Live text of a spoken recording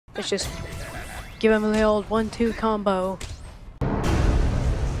Let's just give him the old 1-2 combo.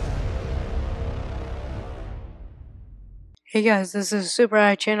 Hey guys, this is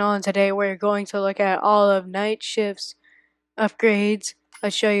SuperEyeEye channel, and today we're going to look at all of Night Shift's upgrades. I'll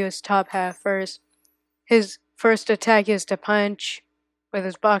show you his top half first. His first attack is to punch with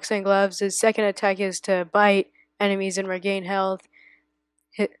his boxing gloves. His second attack is to bite enemies and regain health.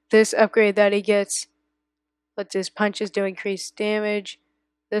 This upgrade that he gets lets his punches do increased damage.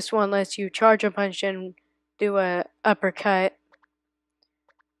 This one lets you charge a punch and do a uppercut.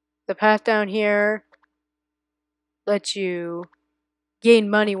 The path down here lets you gain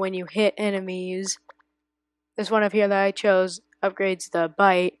money when you hit enemies. This one up here that I chose upgrades the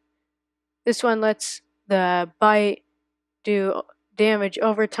bite. This one lets the bite do damage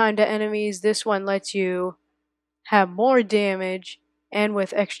over time to enemies. This one lets you have more damage and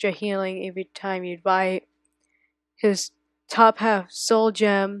with extra healing every time you bite. His top half soul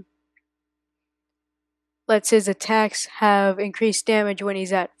gem lets his attacks have increased damage when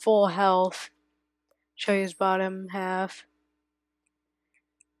he's at full health. Show you his bottom half.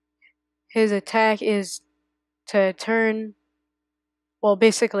 His attack is to turn, well,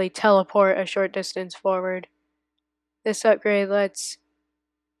 basically teleport a short distance forward. This upgrade lets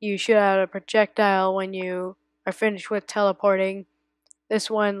you shoot out a projectile when you are finished with teleporting. This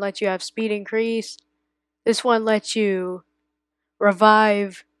one lets you have speed increase. This one lets you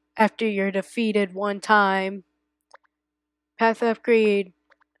revive after you're defeated one time. Path upgrade.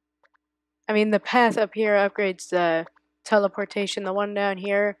 The path up here upgrades the teleportation. The one down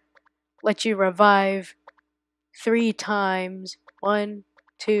here lets you revive 3 times. 1,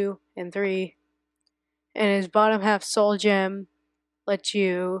 2, and 3. And his bottom half soul gem lets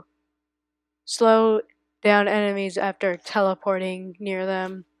you slow down enemies after teleporting near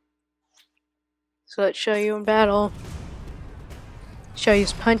them. So let's show you in battle. Show you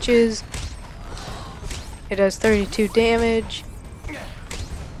his punches. It does 32 damage.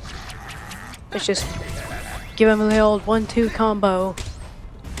 Let's just give him the old 1-2 combo.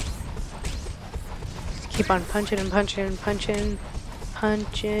 Just keep on punching and punching and punching.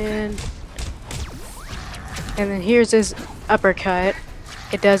 Punching. And then here's his uppercut.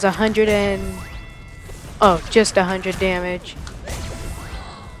 It does just 100 damage.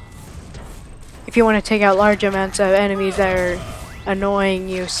 If you want to take out large amounts of enemies that are annoying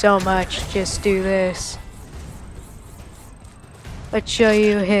you so much, just do this. Let's show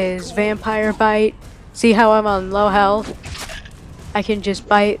you his vampire bite. See how I'm on low health? I can just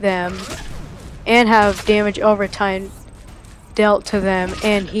bite them and have damage over time dealt to them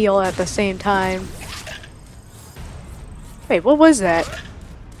and heal at the same time. Wait, what was that?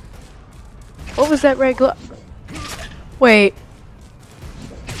 What was that red glow? Wait.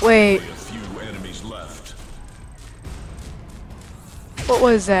 What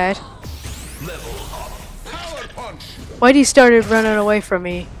was that? Why'd he started running away from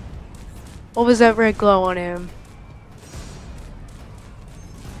me? What was that red glow on him?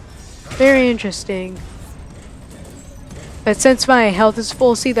 Very interesting. But since my health is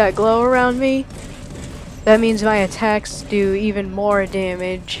full, see that glow around me? That means my attacks do even more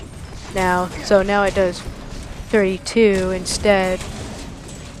damage now. So now it does 32 instead.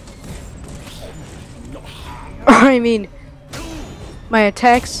 My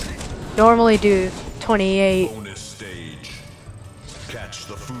attacks normally do 28.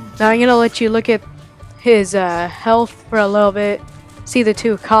 Now I'm gonna let you look at his health for a little bit. See the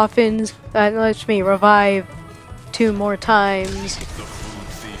 2 coffins? That lets me revive 2 more times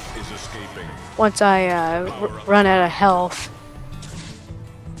once I run out of health.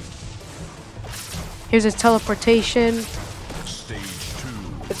 Here's his teleportation.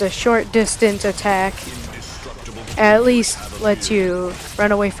 It's a short distance attack. At least lets you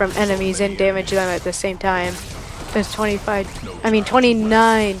run away from enemies and damage them at the same time. Does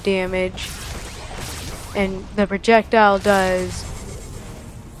 29 damage. And the projectile does...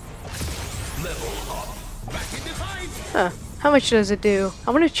 how much does it do?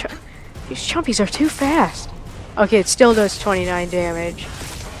 I want to try... These chumpies are too fast. Okay, it still does 29 damage.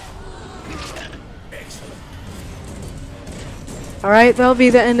 Alright, that'll be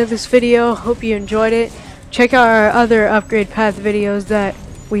the end of this video. Hope you enjoyed it. Check out our other upgrade path videos that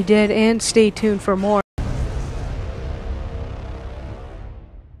we did and stay tuned for more.